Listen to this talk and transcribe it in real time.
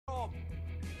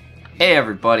Hey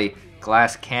everybody,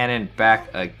 Glass Cannon back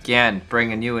again,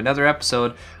 bringing you another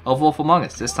episode of Wolf Among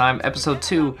Us. This time, episode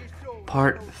 2,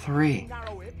 part 3.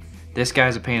 This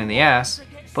guy's a pain in the ass,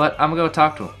 but I'm gonna go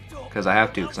talk to him, because I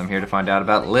have to, because I'm here to find out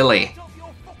about Lily.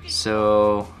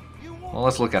 So, well,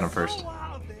 let's look at him first.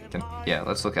 Yeah,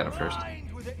 let's look at him first.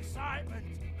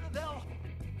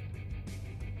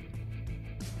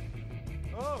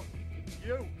 Oh,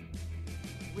 you.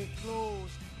 We're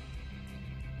closed.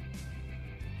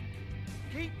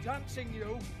 Keep dancing,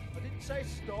 you. I didn't say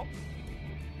stop.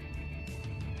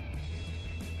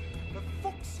 For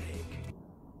fuck's sake.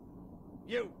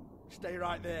 You, stay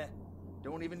right there.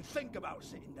 Don't even think about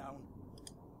sitting down.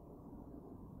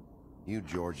 You,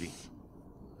 Georgie.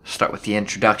 Start with the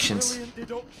introductions. Brilliant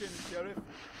deduction, Sheriff.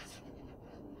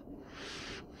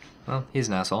 Well, he's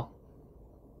an asshole.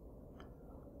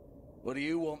 What do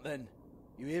you want then?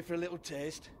 You here for a little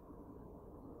taste?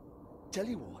 Tell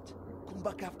you what, come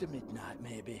back after midnight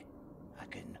maybe. I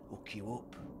can hook you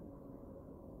up.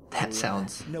 That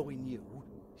sounds... Knowing you,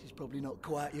 she's probably not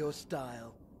quite your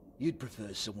style. You'd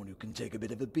prefer someone who can take a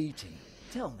bit of a beating.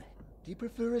 Tell me, do you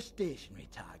prefer a stationary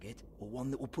target or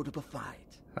one that will put up a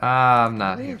fight? I'm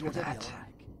not here Arrange for whatever that. you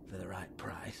like, for the right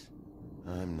price.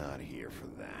 I'm not here for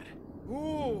that.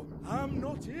 Oh, I'm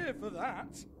not here for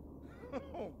that.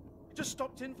 Just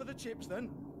stopped in for the chips then.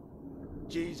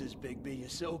 Jesus, Big B, you're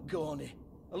so corny.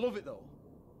 I love it though.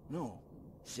 No,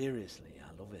 seriously,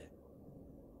 I love it.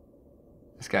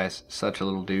 This guy's such a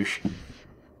little douche.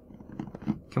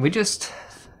 Can we just...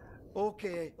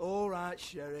 Okay, alright,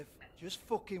 Sheriff. Just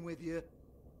fucking with you.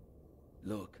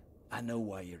 Look, I know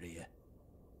why you're here.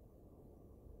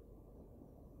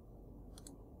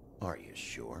 Are you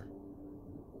sure?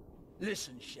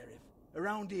 Listen, Sheriff.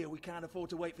 Around here, we can't afford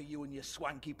to wait for you and your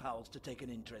swanky pals to take an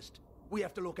interest. We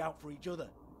have to look out for each other.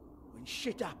 When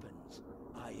shit happens,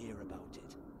 I hear about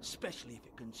it. Especially if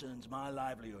it concerns my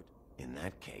livelihood. In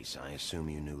that case, I assume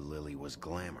you knew Lily was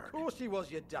glamored. Of course she was,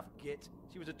 you daft git.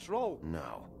 She was a troll.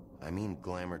 No, I mean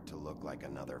glamored to look like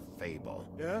another fable.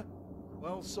 Yeah?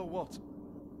 Well, so what?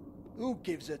 Who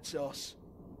gives a toss?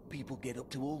 People get up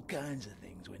to all kinds of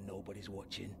things when nobody's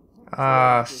watching.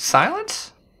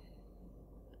 Silence?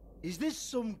 Is this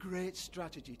some great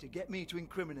strategy to get me to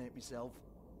incriminate myself?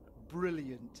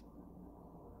 Brilliant.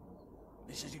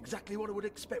 This is exactly what I would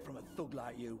expect from a thug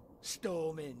like you.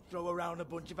 Storm in, throw around a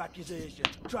bunch of accusations,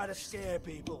 try to scare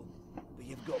people. But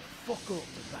you've got fuck up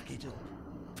to back it up.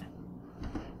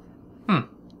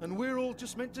 And we're all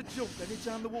just meant to jump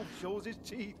anytime the wolf shows his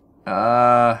teeth.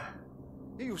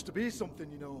 He used to be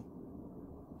something, you know.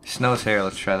 Snow's hair,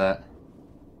 let's try that.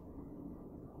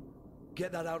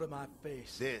 Get that out of my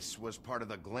face. This was part of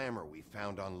the glamour we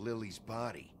found on Lily's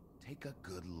body. Take a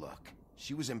good look.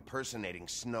 She was impersonating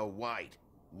Snow White.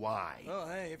 Why? Oh,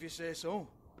 hey, if you say so.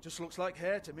 Just looks like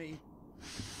hair to me.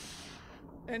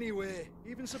 Anyway,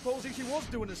 even supposing she was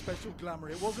doing a special glamour,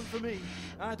 it wasn't for me.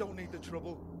 I don't need the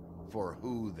trouble. For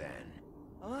who then?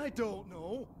 I don't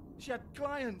know. She had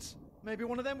clients. Maybe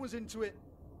one of them was into it.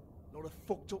 A lot of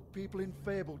fucked up people in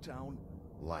Fabletown.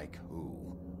 Like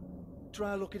who?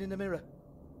 Try looking in the mirror.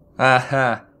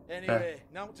 Aha. Anyway,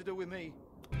 now what to do with me?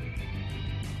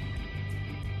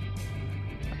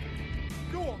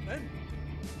 Go on then.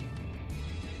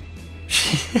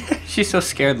 She's so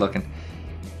scared looking.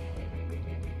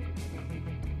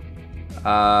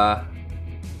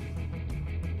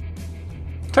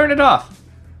 Turn it off.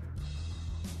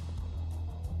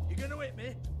 You gonna hit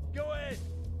me? Go ahead.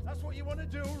 That's what you want to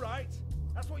do, right?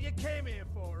 That's what you came here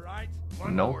for, right?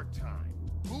 One No. more time.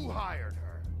 Who hired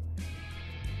her?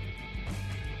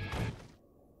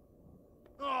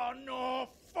 Oh no,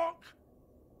 fuck!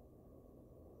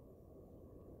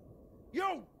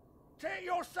 You! Take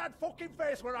your sad fucking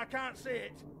face where I can't see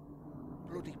it!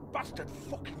 Bloody bastard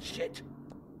fucking shit!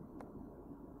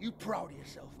 You proud of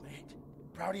yourself, mate?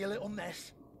 Proud of your little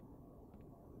mess?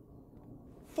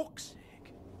 Fuck's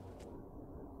sake.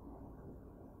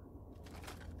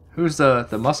 Who's the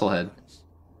musclehead?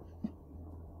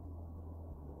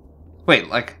 Wait,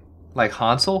 like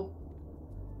Hansel?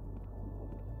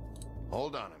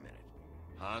 Hold on a minute.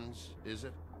 Hans, is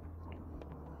it?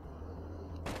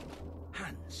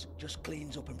 Hans just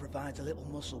cleans up and provides a little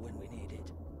muscle when we need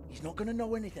it. He's not gonna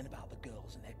know anything about the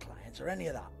girls and their clients or any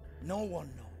of that. No one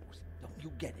knows. Don't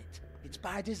you get it? It's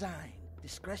by design.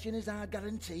 Discretion is our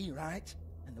guarantee, right?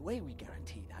 And the way we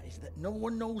guarantee that is that no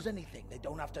one knows anything they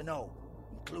don't have to know,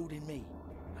 including me.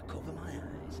 I cover my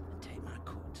eyes and take my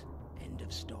cut. End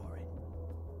of story.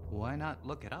 Why not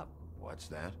look it up? What's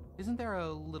that? Isn't there a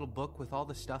little book with all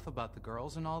the stuff about the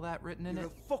girls and all that written in You're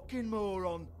it? a fucking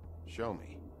moron. Show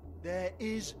me. There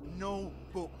is no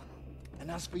book. And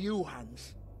as for you,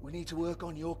 Hans, we need to work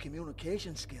on your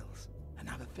communication skills and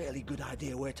have a fairly good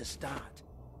idea where to start.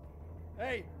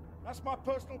 Hey, that's my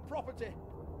personal property.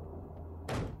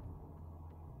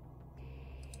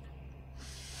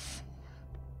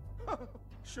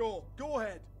 Sure, go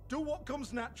ahead. Do what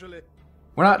comes naturally.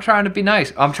 We're not trying to be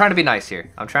nice. I'm trying to be nice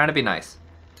here. I'm trying to be nice.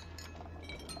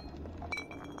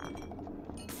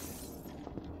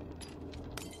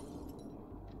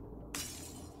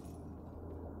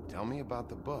 Tell me about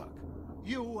the book.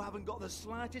 You haven't got the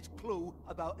slightest clue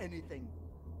about anything.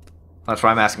 That's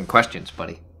why I'm asking questions,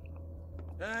 buddy.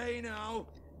 Hey, now.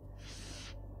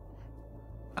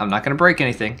 I'm not gonna break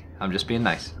anything. I'm just being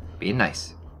nice. Being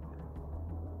nice.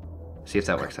 See if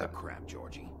that works Cut out. the crap,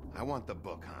 Georgie. I want the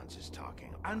book Hans is talking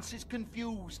about. Hans is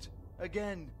confused.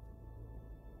 Again.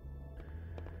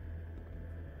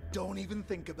 Don't even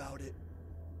think about it.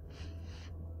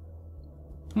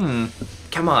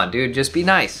 Come on, dude. Just be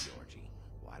nice. Georgie,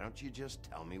 why don't you just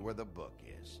tell me where the book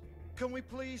is? Can we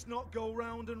please not go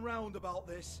round and round about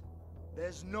this?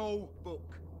 There's no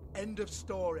book. End of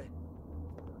story.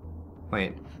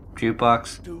 Wait.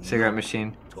 Jukebox? Do Cigarette not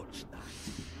machine? touch that.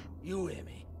 You hear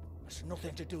me? It's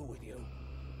nothing to do with you.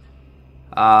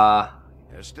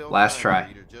 There's still Last time try. for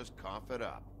you to just cough it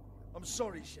up. I'm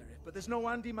sorry, Sheriff, but there's no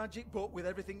handy magic book with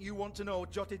everything you want to know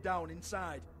jotted down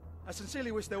inside. I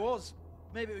sincerely wish there was.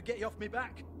 Maybe it would get you off me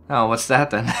back. Oh, what's that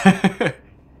then?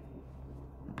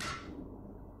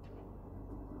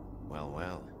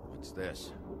 Well, what's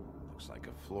this? Looks like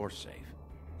a floor safe.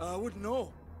 I wouldn't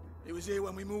know. It was here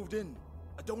when we moved in.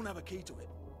 I don't have a key to it.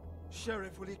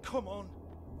 Sheriff, will you come on?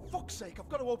 Fuck's sake, I've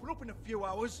got to open up in a few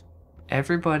hours.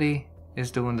 Everybody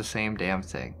is doing the same damn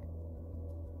thing.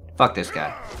 Fuck this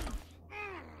guy.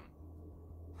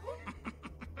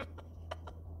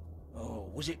 Oh,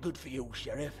 was it good for you,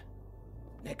 Sheriff?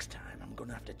 Next time, I'm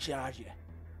gonna have to charge you.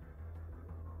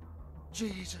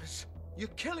 Jesus, you're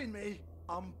killing me.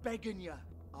 I'm begging you.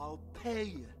 I'll pay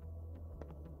you.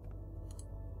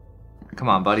 Come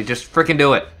on, buddy. Just freaking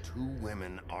do it. 2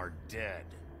 women are dead.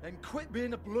 Then quit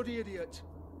being a bloody idiot.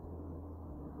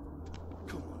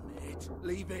 Come on, mate.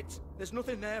 Leave it. There's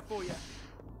nothing there for you.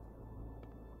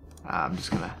 I'm just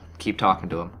gonna keep talking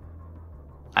to him.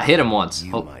 I hit him once.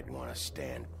 You Oh, might want to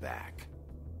stand back.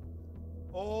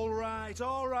 All right,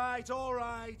 all right, all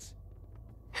right.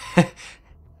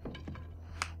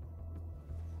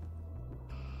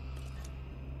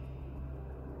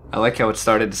 I like how it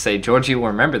started to say, Georgie will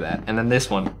remember that. And then this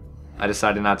one, I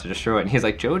decided not to destroy it. And he's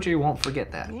like, Georgie won't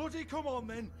forget that. Bloody come on,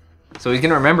 then. So he's going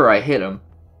to remember I hit him.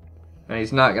 And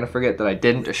he's not going to forget that I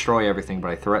didn't destroy everything, but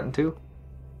I threatened to.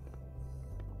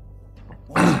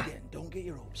 Once again, don't get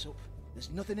your hopes up. There's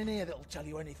nothing in here that'll tell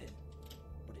you anything.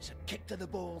 But it's a kick to the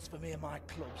balls for me and my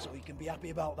club, so you can be happy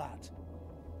about that.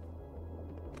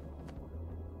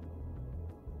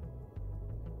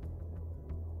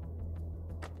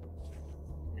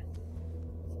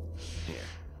 Here,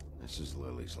 this is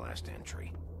Lily's last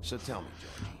entry. So tell me,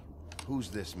 Georgie, who's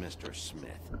this Mr.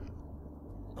 Smith?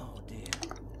 Oh dear.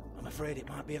 I'm afraid it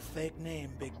might be a fake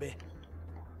name, Bigby.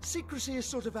 Secrecy is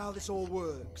sort of how this all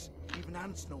works. Even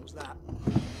Hans knows that.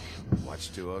 What's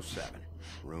 207?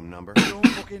 Room number? Don't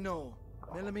fucking know.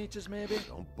 Millimeters, maybe?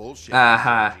 Don't bullshit.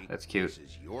 Aha, Georgie. that's cute. This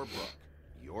is your book.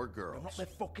 Your girls. I'm not their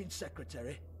fucking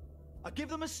secretary. I give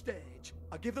them a stage,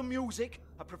 I give them music,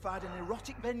 I provide an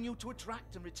erotic venue to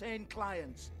attract and retain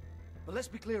clients. But let's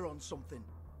be clear on something.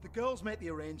 The girls make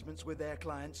the arrangements with their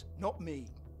clients, not me.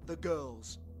 The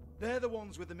girls. They're the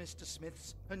ones with the Mr.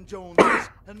 Smiths and Joneses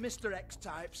and Mr. X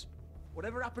types.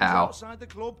 Whatever happens Ow. outside the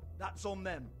club, that's on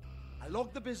them. I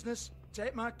log the business,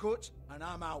 take my cut, and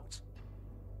I'm out.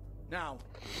 Now,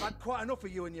 I've had quite enough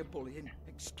of you and your bullying.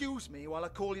 Excuse me while I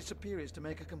call your superiors to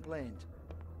make a complaint.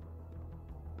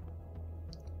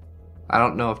 I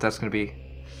don't know if that's going to be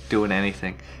doing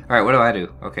anything. Alright, what do I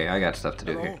do? Okay, I got stuff to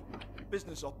do Hello? here.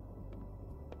 Business up.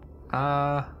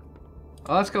 Well,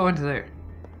 let's go into there.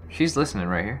 She's listening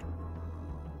right here.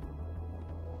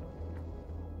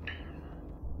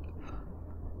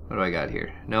 What do I got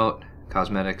here? Note,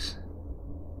 cosmetics,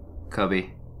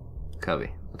 cubby.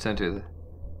 Let's enter the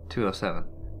 207.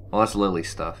 Well, that's Lily's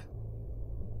stuff.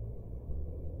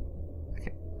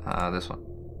 Okay, this one.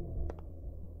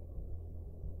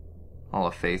 All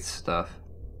of Faith's stuff.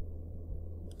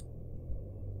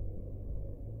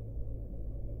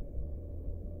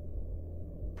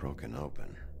 Broken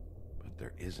open, but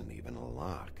there isn't even a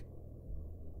lock.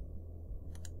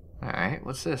 Alright,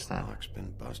 what's this then? Lock's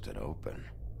been busted open.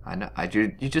 I know.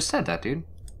 You just said that, dude.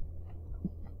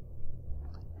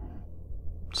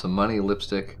 Some money,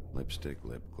 lipstick. Lipstick,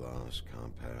 lip gloss,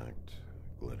 compact,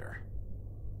 glitter.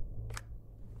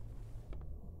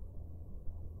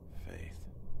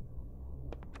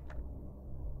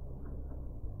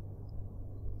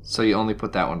 So you only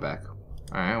put that one back.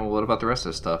 Alright, well what about the rest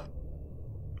of this stuff?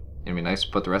 It'd be nice to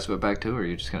put the rest of it back too, or are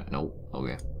you just gonna... Nope.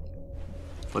 Okay.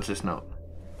 What's this note?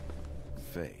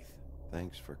 Faith,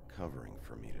 thanks for covering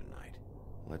for me tonight.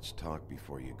 Let's talk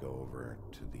before you go over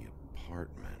to the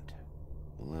apartment.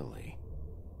 Lily.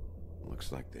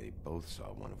 Looks like they both saw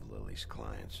one of Lily's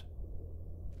clients.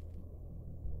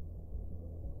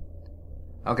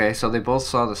 Okay, so they both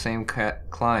saw the same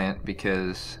client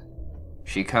because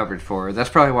she covered for her. That's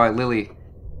probably why Lily...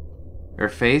 or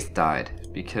Faith died,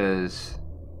 because...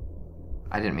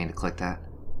 I didn't mean to click that.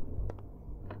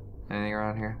 Anything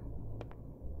around here?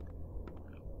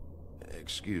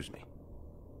 Excuse me.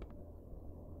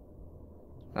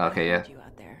 Okay, yeah. You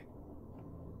out there.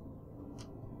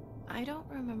 I don't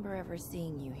remember ever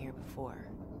seeing you here before.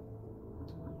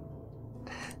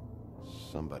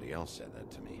 Somebody else said that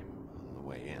to me on the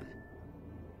way in.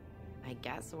 I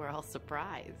guess we're all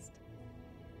surprised.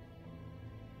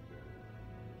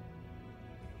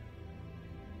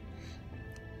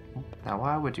 Now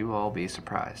why would you all be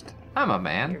surprised? I'm a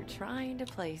man. You're trying to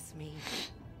place me.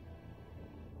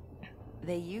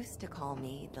 They used to call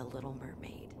me the Little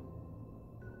Mermaid.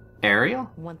 Ariel?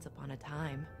 Once upon a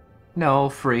time. No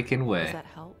freaking way. Does that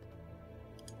help?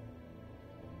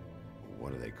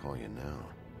 What do they call you now?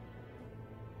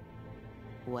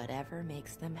 Whatever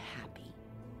makes them happy.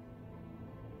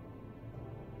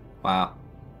 Wow.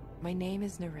 My name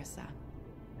is Nerissa.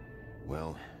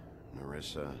 Well,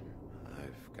 Nerissa,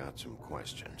 I've got some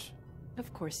questions.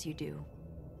 Of course you do.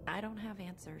 I don't have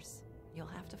answers. You'll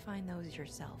have to find those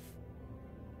yourself.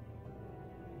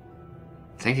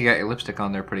 I think you got your lipstick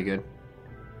on there pretty good.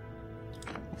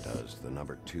 Does the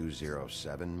number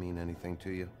 207 mean anything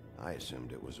to you? I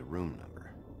assumed it was a room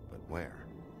number, but where?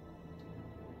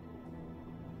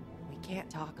 We can't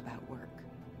talk about work.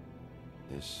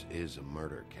 This is a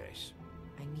murder case.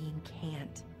 I mean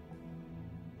can't.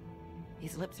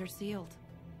 These lips are sealed.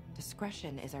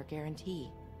 Discretion is our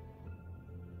guarantee.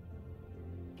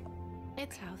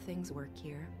 It's how things work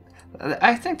here.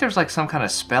 I think there's like some kind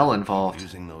of spell involved.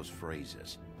 Using those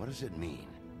phrases, what does it mean?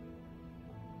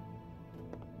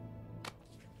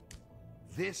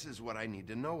 This is what I need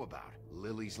to know about.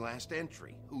 Lily's last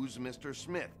entry. Who's Mr.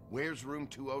 Smith? Where's room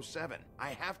 207? I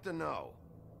have to know.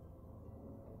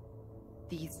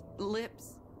 These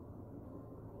lips.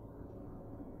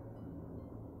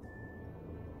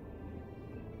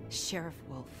 Sheriff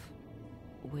Wolf,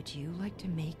 would you like to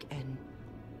make an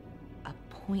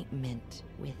appointment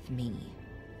with me?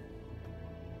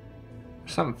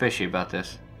 There's something fishy about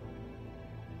this.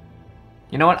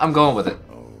 You know what? I'm going with it.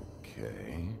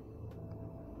 Okay.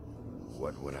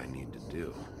 What would I need to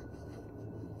do?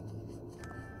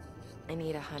 I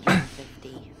need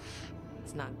 150.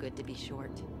 It's not good to be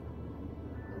short.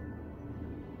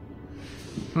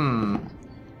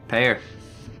 Pay her.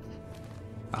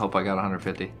 I hope I got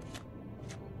 150.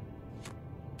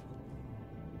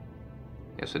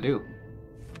 Yes, I do.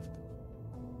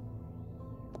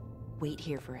 Wait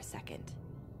here for a second.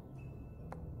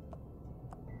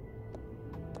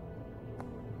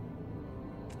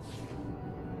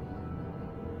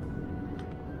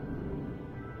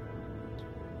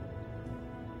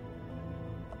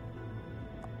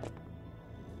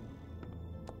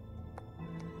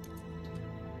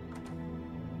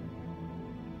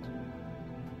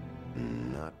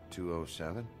 Not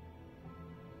 207?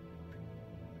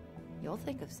 You'll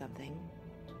think of something.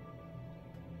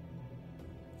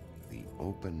 The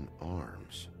open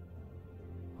arms.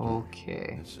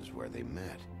 Okay. This is where they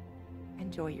met.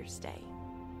 Enjoy your stay.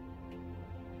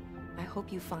 I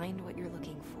hope you find what you're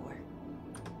looking for.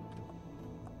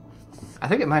 I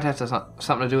think it might have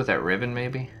something to do with that ribbon,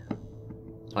 maybe.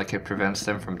 Like it prevents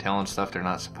them from telling stuff they're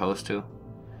not supposed to.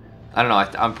 I don't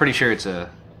know. I'm pretty sure it's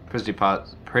a pretty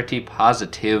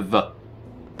positive.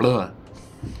 Blah.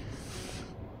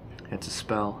 It's a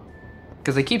spell.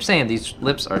 Because they keep saying these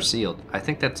lips are sealed. I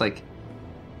think that's like,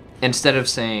 instead of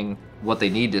saying what they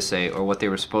need to say or what they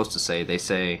were supposed to say, they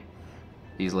say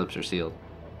these lips are sealed.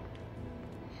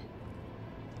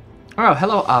 Oh,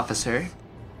 hello, officer.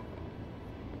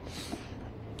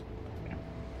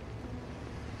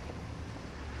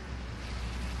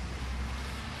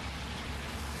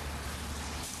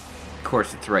 Of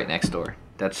course, it's right next door.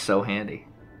 That's so handy.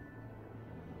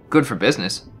 Good for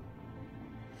business.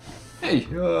 Hey,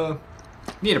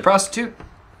 need a prostitute?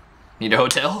 Need a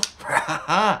hotel?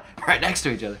 Right next to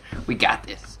each other. We got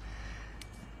this.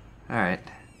 Alright.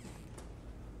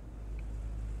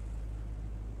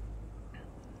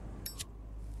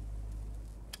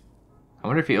 I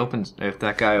wonder if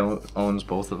that guy owns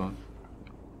both of them.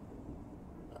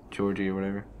 Georgie or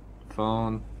whatever.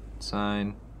 Phone,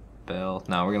 sign, bell.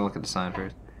 No, we're gonna look at the sign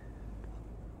first.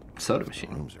 Soda If the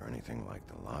machine. rooms are anything like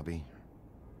the lobby,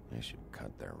 they should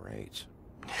cut their rates.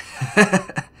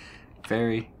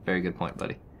 Very, very good point,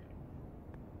 buddy.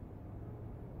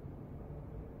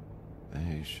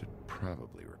 They should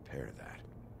probably repair that.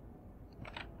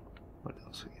 What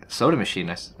else we got? Soda machine.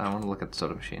 I want to look at the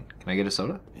soda machine. Can I get a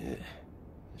soda? Yeah,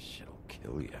 this shit'll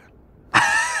kill ya.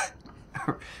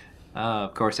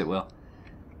 Of course it will.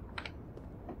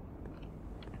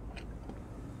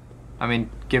 I mean,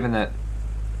 given that...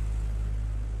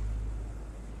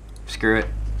 Screw it.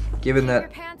 Given Keep your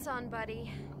that... pants on,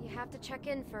 buddy. You have to check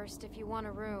in first if you want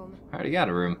a room. I already got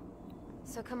a room.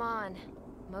 So come on,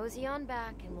 mosey on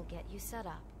back and we'll get you set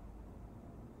up.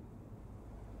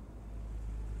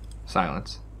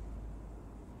 Silence.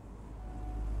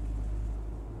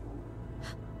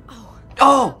 Oh,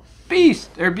 Oh!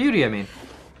 Beast! Or Beauty, I mean.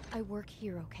 I work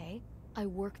here, okay? I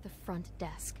work the front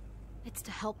desk. It's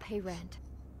to help pay rent.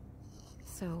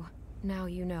 So, now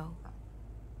you know.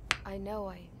 I know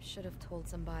I should have told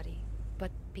somebody,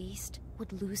 but Beast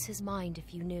would lose his mind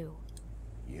if you knew.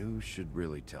 You should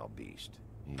really tell Beast.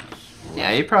 He's...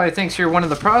 Yeah, he probably thinks you're one of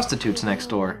the prostitutes next I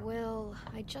door. will.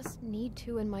 I just need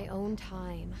to in my own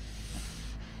time.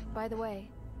 By the way,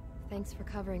 thanks for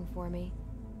covering for me.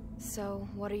 So,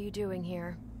 what are you doing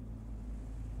here?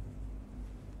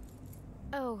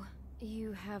 Oh,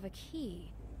 you have a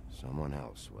key. Someone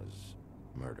else was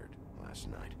murdered last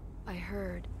night. I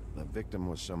heard. The victim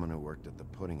was someone who worked at the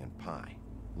Pudding and Pie,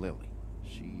 Lily.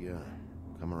 She,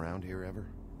 come around here ever?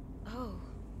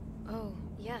 Oh,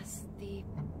 yes, the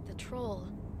troll.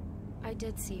 I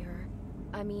did see her.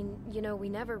 I mean, you know, we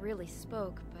never really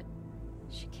spoke, but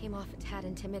she came off a tad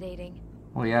intimidating.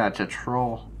 Well, yeah, it's a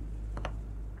troll.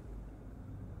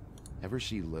 Ever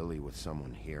see Lily with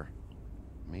someone here?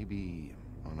 Maybe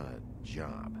on a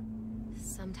job?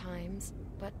 Sometimes,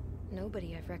 but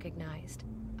nobody I've recognized.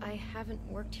 I haven't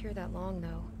worked here that long,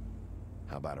 though.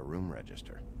 How about a room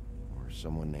register? Or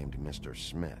someone named Mr.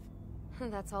 Smith?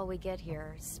 That's all we get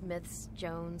here. Smiths,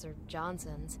 Jones, or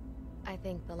Johnsons. I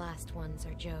think the last ones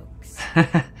are jokes.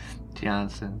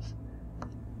 Johnson's.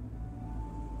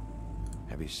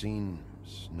 Have you seen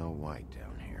Snow White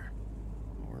down here?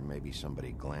 Or maybe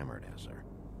somebody glamored as her?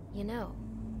 You know,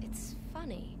 it's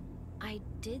funny. I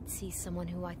did see someone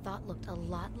who I thought looked a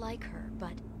lot like her,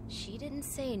 but she didn't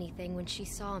say anything when she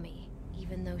saw me,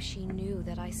 even though she knew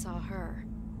that I saw her.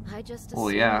 I just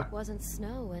assumed yeah. it wasn't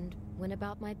Snow and went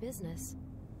about my business.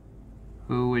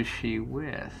 Who was she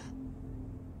with?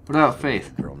 What about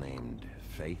Faith? A girl named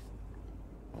Faith?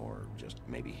 Or just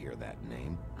maybe hear that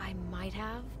name? I might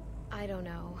have. I don't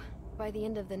know. By the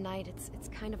end of the night, it's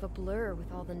kind of a blur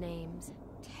with all the names.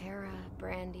 Tara,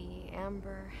 Brandy,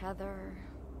 Amber, Heather.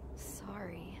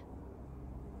 Sorry.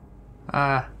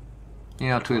 You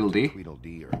know Tweedledee.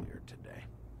 Tweedledee earlier today.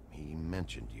 He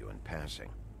mentioned you in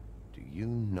passing. Do you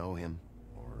know him?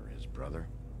 Or his brother?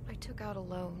 I took out a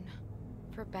loan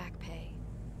for back pay.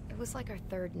 It was like our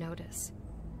third notice.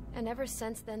 And ever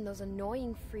since then, those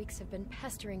annoying freaks have been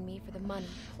pestering me for the money,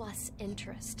 plus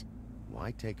interest.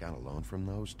 Why take out a loan from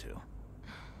those two?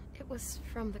 It was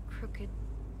from the crooked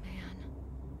man.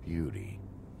 Beauty.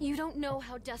 You don't know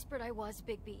how desperate I was,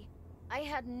 Bigby. I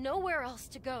had nowhere else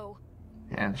to go.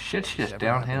 And shit's just If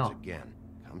ever happens downhill. again,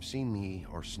 come see me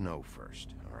or Snow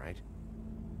first, alright?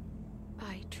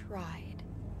 I tried.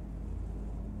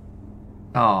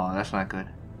 Oh, that's not good.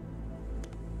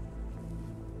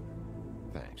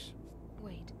 Thanks.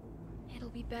 Wait. It'll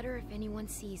be better if anyone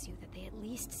sees you that they at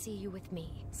least see you with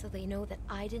me, so they know that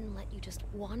I didn't let you just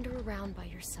wander around by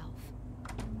yourself.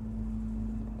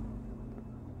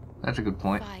 That's a good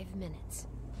point. 5 minutes,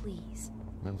 please.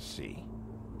 We'll see,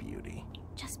 Beauty.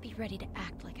 Just be ready to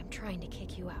act like I'm trying to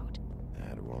kick you out.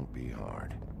 That won't be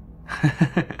hard.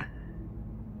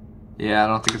 Yeah, I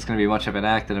don't think it's gonna be much of an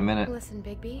act in a minute. Listen,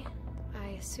 Bigby. I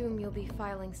assume you'll be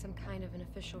filing some kind of an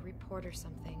official report or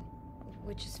something.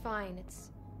 Which is fine,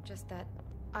 it's just that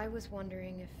I was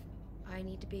wondering if I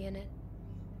need to be in it.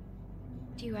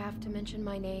 Do you have to mention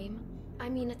my name? I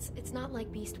mean, it's not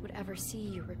like Beast would ever see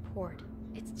your report.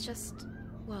 It's just,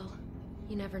 well,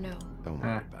 you never know. Don't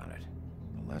worry about it.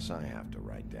 The less I have to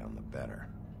write down, the better.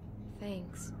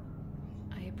 Thanks.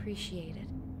 I appreciate it.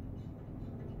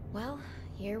 Well,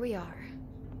 here we are.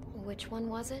 Which one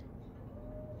was it?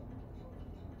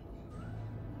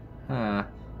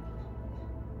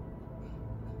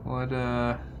 What,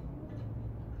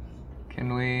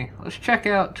 can we... Let's check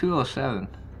out 207.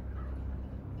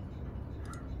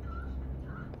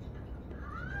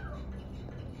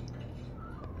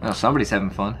 Oh, somebody's having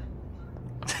fun.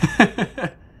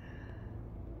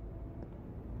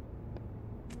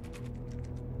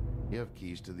 You have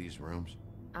keys to these rooms?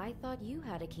 I thought you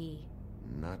had a key.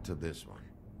 Not to this one.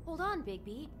 Hold on,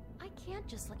 Bigby. I can't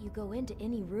just let you go into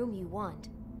any room you want.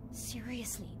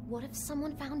 Seriously, what if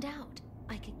someone found out?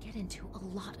 I could get into a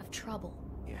lot of trouble.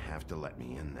 You have to let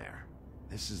me in there.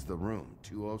 This is the room,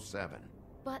 207.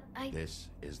 But This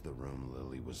is the room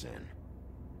Lily was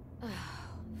in.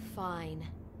 Fine.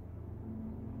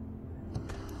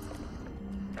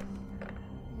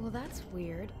 Well, that's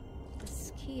weird.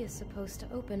 This key is supposed to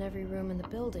open every room in the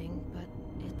building, but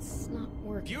it's not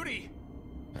working. Beauty!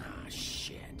 Ah,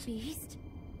 shit. Beast?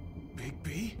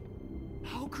 Bigby?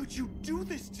 How could you do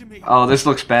this to me? Oh, this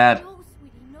looks bad. No,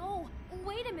 sweetie, no.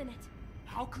 Wait a minute.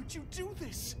 How could you do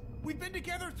this? We've been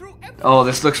together through everything. Oh,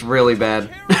 this looks really bad.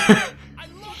 I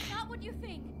love It's not what you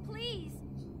think. Please.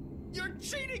 You're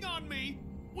cheating on me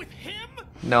with him?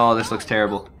 No, this looks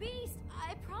terrible. No, Beast,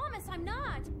 I promise I'm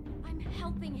not. I'm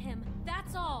helping him.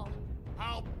 That's all.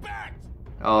 I'll bet.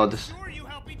 Oh, this. Sure, you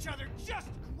help each other just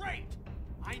great.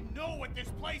 I know what this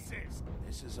place is.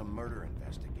 This is a murder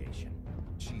investigation.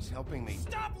 She's helping me.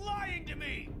 Stop lying to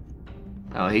me.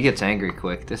 Oh, he gets angry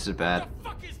quick. This is bad. What the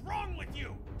fuck is wrong with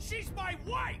you? She's my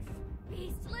wife.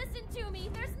 Beast, listen to me.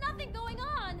 There's nothing going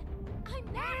on. I'm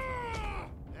not. Ah!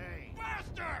 Hey,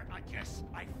 bastard! I guess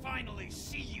I finally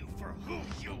see you for who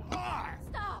you are.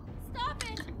 Stop. Stop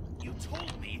it. You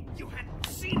told me you hadn't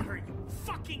seen her, you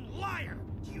fucking liar!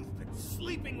 You've been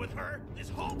sleeping with her this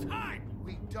whole time!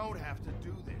 We don't have to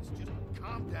do this. Just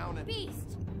calm down and...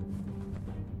 Beast.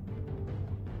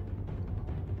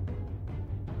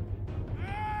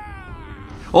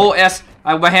 Oh, S.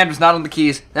 My hand was not on the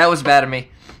keys. That was bad of me.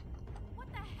 What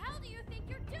the hell do you think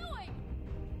you're doing?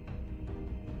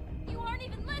 You aren't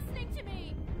even listening to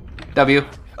me. W.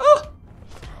 Oh,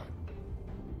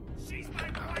 She's my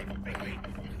wife, baby!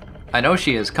 I know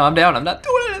she is. Calm down. I'm not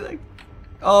doing anything.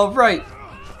 All right.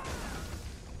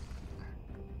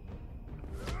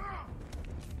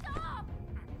 Stop.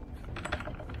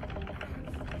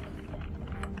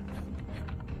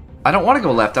 I don't want to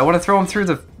go left. I want to throw him through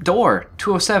the door.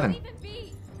 207. Leave it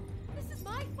be. This is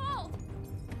my fault.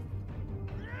 Beast,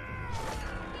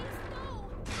 no.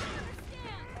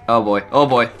 Understand. Oh boy. Oh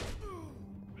boy.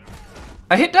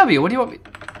 I hit W. What do you want me?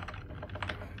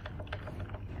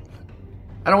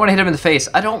 I don't want to hit him in the face.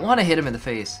 I don't want to hit him in the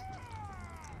face.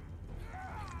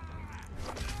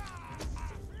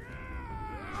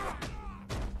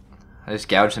 I just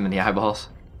gouged him in the eyeballs.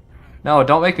 No,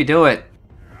 don't make me do it.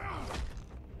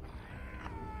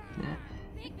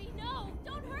 Bigby, no.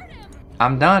 Don't hurt him.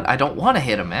 I'm done. I don't want to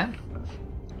hit him, man.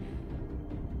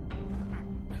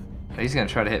 He's gonna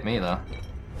try to hit me though.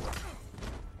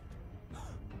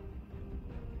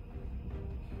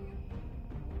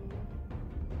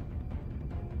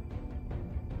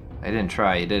 I didn't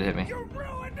try. He did hit me. You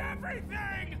ruined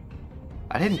everything!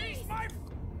 I didn't. She's my...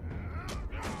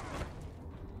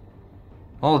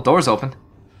 Oh, the door's open.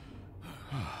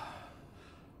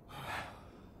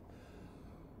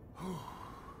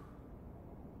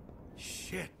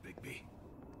 Shit, Bigby.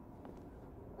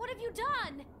 What have you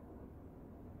done?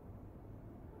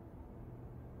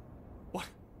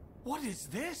 What is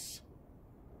this?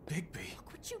 Bigby.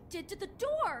 Look what you did to the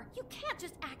door. You can't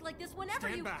just act like this whenever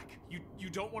Stand you... back. You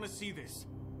don't want to see this.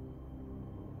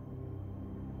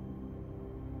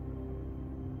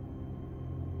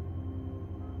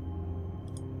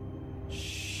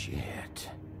 Shit.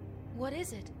 What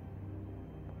is it?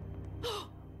 Oh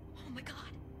my god.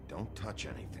 Don't touch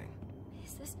anything.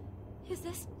 Is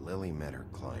this... Lily met her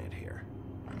client here.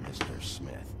 Mr.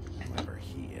 Smith, whoever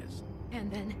he is.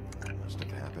 And then... Must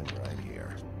have happened right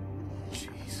here.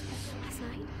 Jesus. Last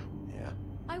night? Yeah?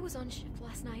 I was on shift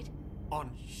last night. On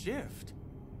shift?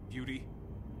 Beauty.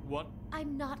 What?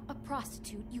 I'm not a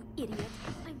prostitute, you idiot.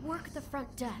 I work the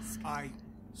front desk.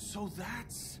 So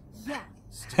that's... Yeah.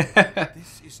 Still,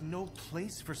 this is no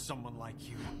place for someone like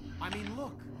you. I mean,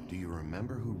 look. Do you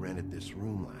remember who rented this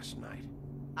room last night?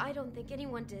 I don't think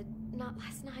anyone did. Not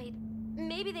last night.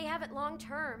 Maybe they have it long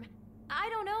term. I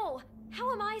don't know. How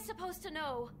am I supposed to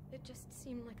know? It just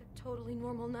seemed like a totally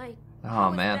normal night. Oh, How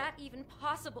man. is that even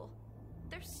possible?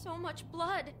 There's so much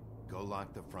blood. Go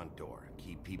lock the front door.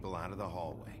 Keep people out of the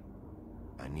hallway.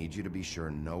 I need you to be sure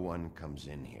no one comes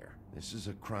in here. This is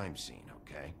a crime scene,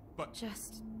 okay?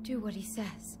 Just do what he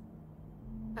says.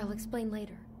 I'll explain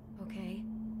later, okay?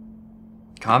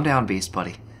 Calm down, Beast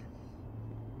Buddy.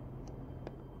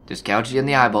 Just gouge you in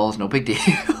the eyeballs, no big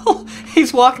deal.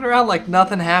 He's walking around like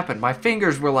nothing happened. My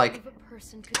fingers were like If a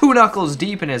person could 2 knuckles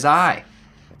deep in his eye.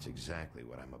 That's exactly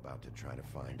what I'm about to try to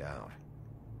find out.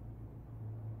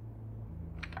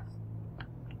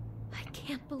 I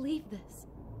can't believe this.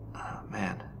 Oh,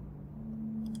 man.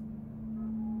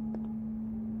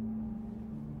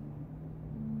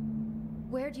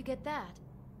 Where'd you get that?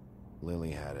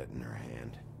 Lily had it in her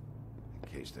hand,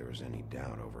 in case there was any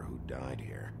doubt over who died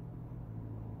here.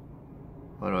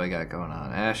 What do I got going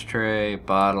on? Ashtray,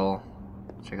 bottle.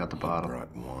 Check out the bottle.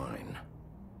 Brought wine.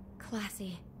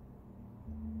 Classy.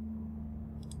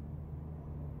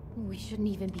 We shouldn't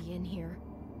even be in here.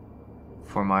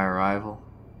 For my arrival.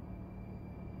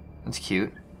 That's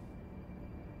cute.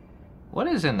 What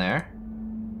is in there?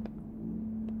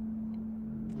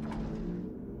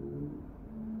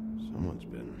 Someone's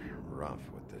been rough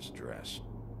with this dress.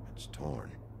 It's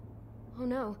torn. Oh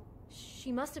no,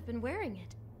 she must have been wearing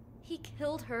it. He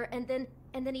killed her and then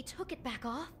he took it back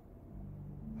off?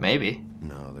 Maybe.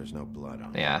 No, there's no blood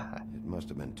on it. Yeah. It must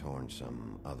have been torn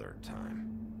some other time.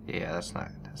 Yeah, that's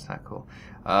not cool.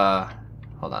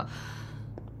 Hold on.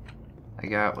 I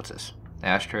got, what's this?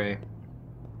 Ashtray.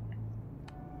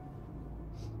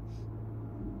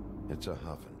 It's a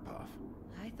Huff and Puff.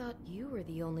 I thought you were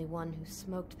the only one who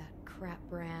smoked that crap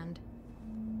brand.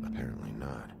 Apparently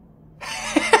not.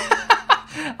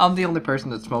 I'm the only person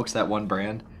that smokes that one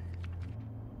brand.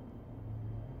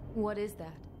 What is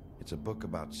that? It's a book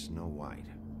about Snow White.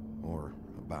 Or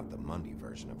about the Mundy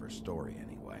version of her story,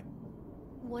 anyway.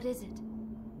 What is it?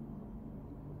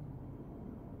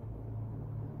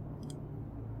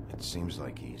 It seems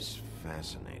like he's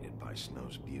fascinated by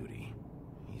Snow's beauty.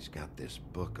 He's got this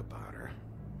book about her,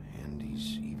 and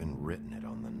he's even written it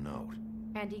on the note.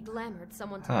 And he glamoured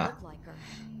someone to look like her.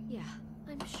 Yeah,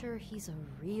 I'm sure he's a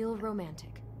real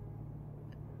romantic.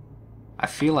 I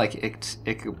feel like it's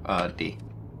D.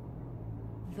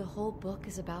 The whole book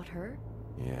is about her?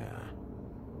 Yeah.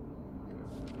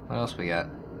 What else we got?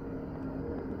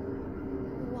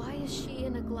 Why is she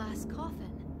in a glass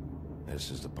coffin?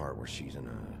 This is the part where she's in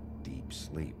a deep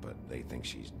sleep, but they think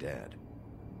she's dead.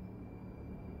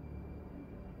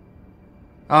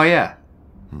 Oh yeah.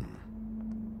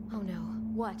 Oh no.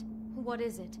 What? What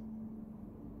is it?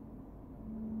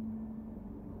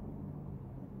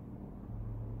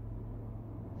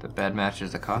 The bed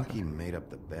matches the I think coffin. he made up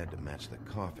the bed to match the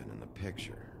coffin in the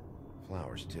picture.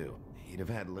 Flowers, too. He'd have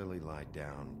had Lily lie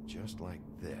down just like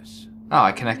this. Oh,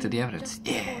 I connected the evidence.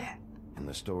 Yeah. In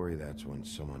the story, that's when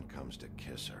someone comes to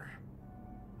kiss her.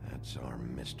 That's our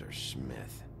Mr.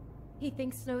 Smith. He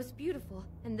thinks Snow's beautiful,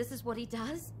 and this is what he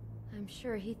does? I'm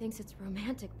sure he thinks it's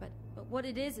romantic, but what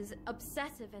it is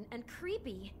obsessive and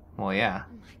creepy. Well, yeah.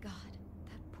 Oh my god,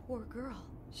 that poor girl.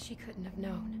 She couldn't have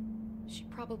known. She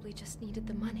probably just needed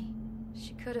the money.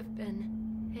 She could have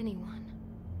been anyone.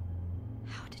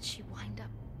 How did she wind up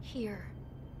here?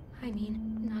 I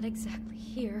mean, not exactly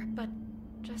here, but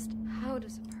just how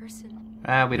does a person...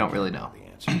 We don't really know.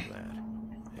 The answer to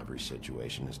that. Every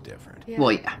situation is different. Yeah.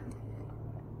 Well, yeah.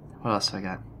 What else do I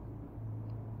got?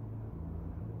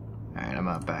 Alright, I'm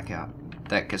gonna back out.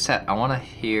 That cassette. I want to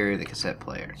hear the cassette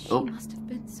player. She Oh. must have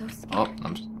been so scared. Oh,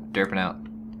 I'm derping out.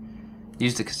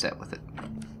 Use the cassette with it.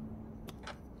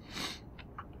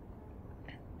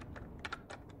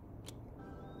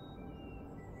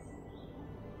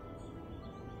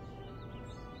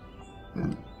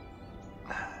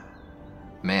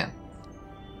 Man.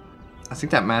 I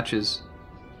think that matches...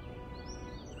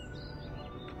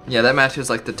 Yeah, that matches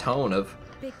like the tone of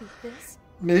Big with this?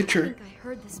 nature. I think I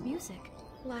heard this music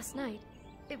last night.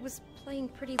 It was playing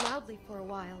pretty loudly for a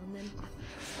while and then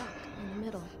stopped in the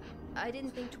middle. I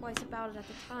didn't think twice about it at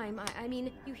the time. I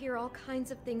mean, you hear all kinds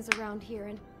of things around here,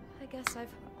 and I guess I've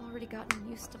already gotten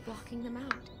used to blocking them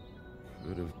out.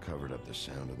 Could have covered up the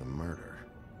sound of the murder.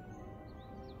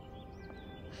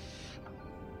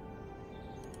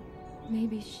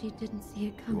 Maybe she didn't see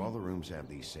it Do coming. all the rooms have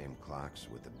these same clocks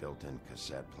with the built-in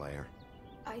cassette player?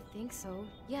 I think so,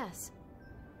 yes.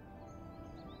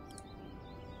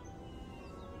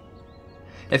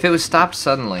 If it was stopped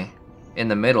suddenly in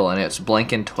the middle and it's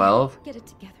blinking 12, Get it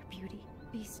together, Beauty.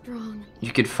 Be strong.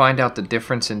 you could find out the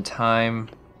difference in time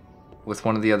with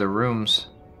one of the other rooms.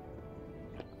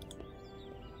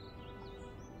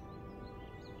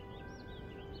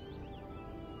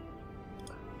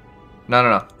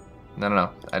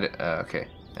 No. Okay.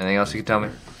 Anything else you can tell me?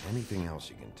 Anything else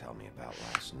you can tell me about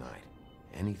last night?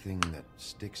 Anything that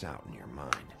sticks out in your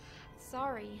mind?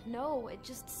 Sorry, no, it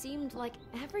just seemed like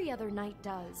every other night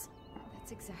does.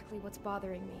 That's exactly what's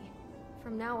bothering me.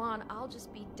 From now on, I'll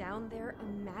just be down there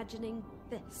imagining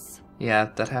this. Yeah,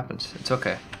 that happens. It's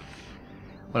okay.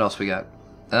 What else we got?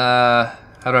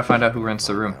 How do I find out who rents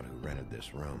the room? Find out who rented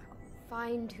this room.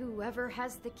 Find whoever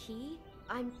has the key?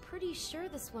 I'm pretty sure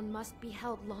this one must be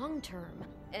held long-term.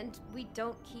 And we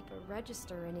don't keep a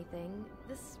register or anything.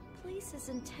 This place is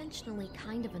intentionally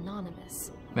kind of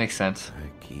anonymous. Makes sense. I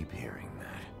keep hearing that.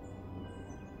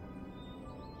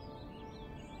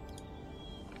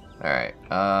 Alright,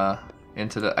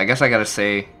 into the... I guess I gotta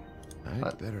say...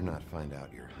 I'd better not find out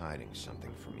you're hiding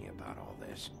something from me about all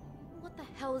this. What the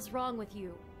hell is wrong with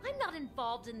you? I'm not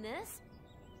involved in this.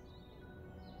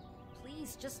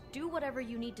 Please, just do whatever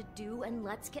you need to do and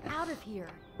let's get out of here.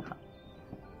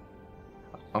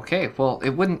 Okay, well, it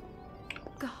wouldn't...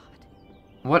 God.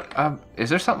 What, is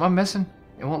there something I'm missing?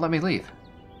 It won't let me leave.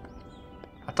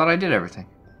 I thought I did everything.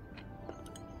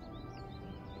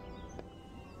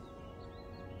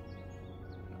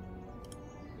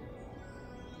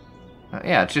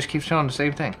 Yeah, it just keeps showing the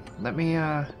same thing. Let me,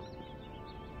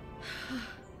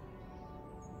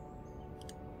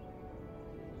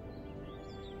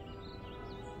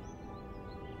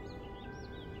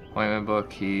 appointment book,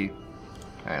 key.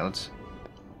 Alright, let's...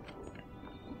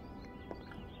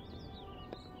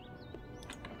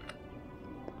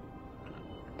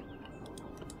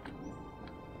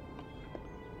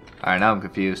 Alright, now I'm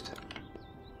confused.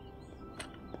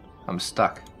 I'm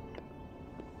stuck.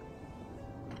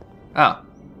 Oh.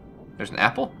 There's an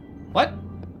apple? What?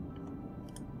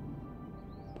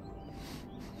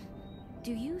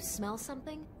 Do you smell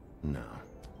something? No,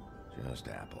 just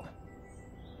apple.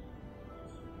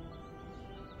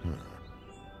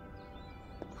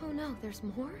 Oh no, there's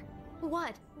more?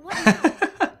 What?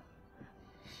 What?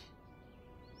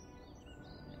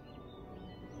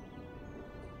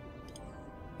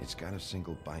 It's got a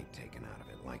single bite taken out of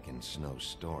it, like in Snow's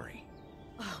story.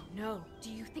 Oh no,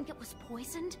 do you think it was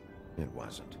poisoned? It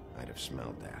wasn't. I'd have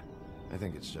smelled that. I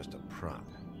think it's just a prop.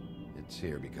 It's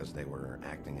here because they were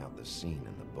acting out the scene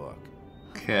in the book.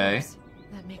 Okay. Of course.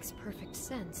 That makes perfect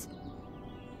sense.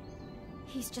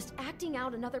 He's just acting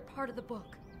out another part of the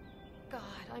book. God,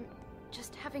 I'm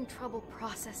just having trouble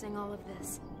processing all of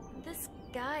this. This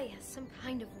guy has some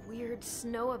kind of weird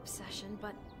Snow obsession,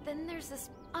 but then there's this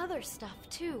other stuff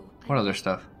too. What other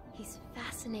stuff? He's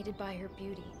fascinated by her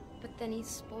beauty, but then he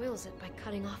spoils it by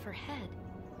cutting off her head.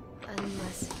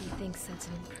 Unless he thinks that's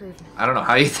an improvement. I don't know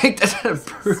how you think that's an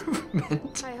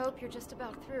improvement. I hope you're just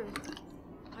about through.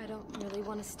 I don't really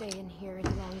want to stay in here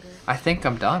any longer. I think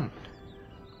I'm done.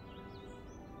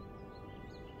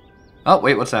 Oh,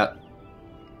 wait, what's that?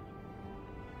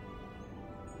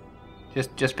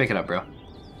 Just pick it up, bro.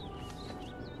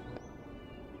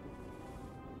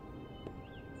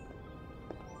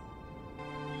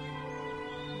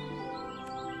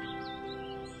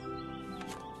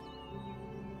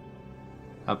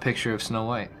 A picture of Snow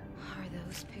White. Are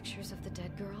those pictures of the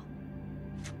dead girl?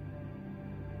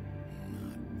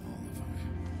 Not all of them.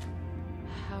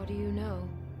 How do you know?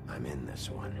 I'm in this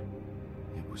one.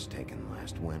 It was taken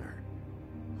last winter.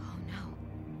 Oh no.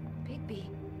 Bigby.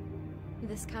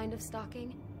 This kind of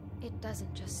stalking, it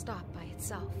doesn't just stop by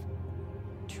itself.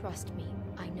 Trust me,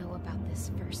 I know about this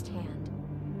firsthand.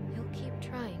 He'll keep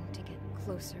trying to get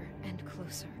closer and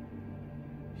closer.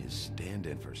 His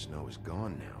stand-in for Snow is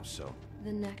gone now, so...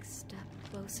 The next step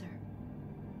closer.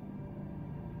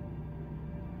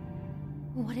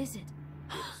 What is it?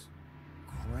 It's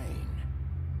Crane.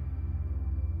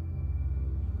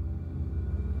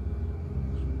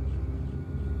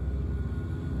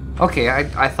 Okay,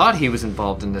 I thought he was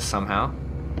involved in this somehow.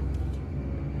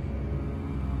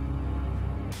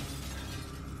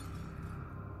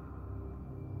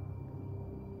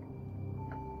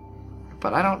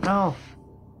 But I don't know.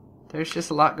 There's just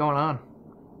a lot going on.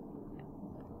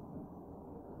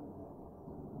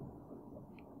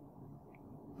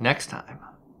 Next time.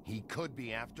 He could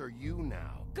be after you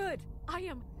now. Good. I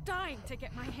am dying to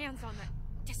get my hands on that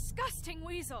disgusting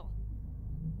weasel.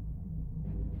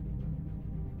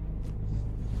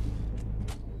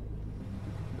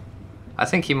 I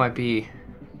think he might be...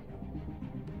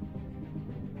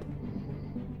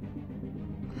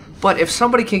 But if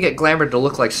somebody can get glamored to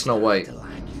look like Snow White... To like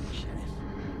you, Sheriff.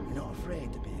 You're not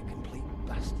afraid to be a complete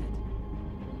bastard.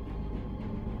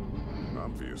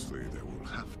 Obviously, there will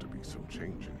have to be some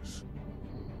changes.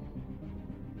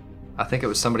 I think it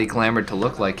was somebody glamored to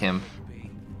look like him.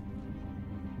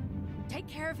 Take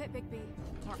care of it, Bigby,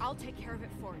 or I'll take care of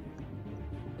it for you.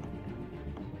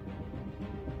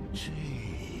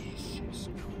 Jesus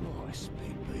Christ,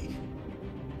 Bigby.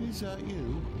 Is that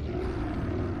you?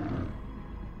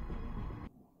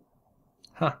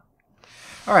 Huh.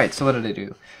 Alright, so what did I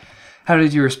do? How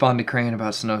did you respond to Crane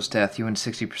about Snow's death? You and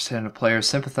 60% of players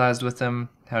sympathized with him.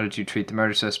 How did you treat the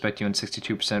murder suspect? You and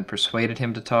 62% persuaded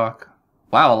him to talk.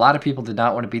 Wow, a lot of people did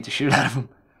not want to beat the shit out of him.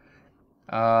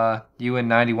 You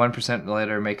and 91% let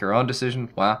her make her own decision.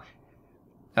 Wow.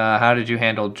 How did you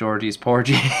handle Georgie's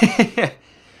porgy? You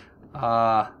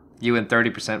and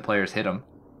 30% players hit him.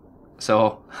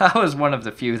 So I was one of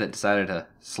the few that decided to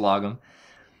slog him.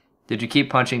 Did you keep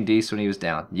punching Deese when he was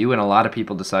down? You and a lot of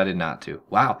people decided not to.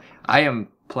 Wow, I am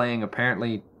playing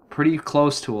apparently pretty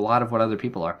close to a lot of what other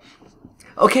people are.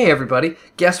 Okay, everybody,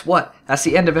 guess what? That's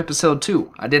the end of episode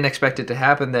 2. I didn't expect it to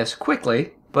happen this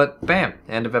quickly, but bam,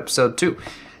 end of episode 2.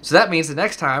 So that means the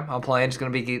next time I'm playing is going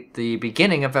to be the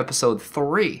beginning of episode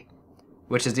 3,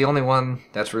 which is the only one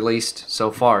that's released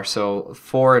so far. So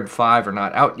 4 and 5 are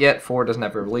not out yet. 4 doesn't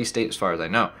have a release date as far as I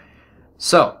know.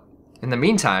 So, in the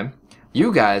meantime,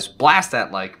 you guys blast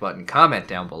that like button, comment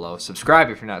down below, subscribe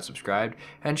if you're not subscribed,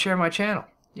 and share my channel.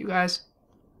 You guys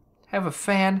have a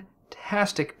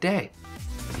fantastic day.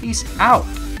 Peace out.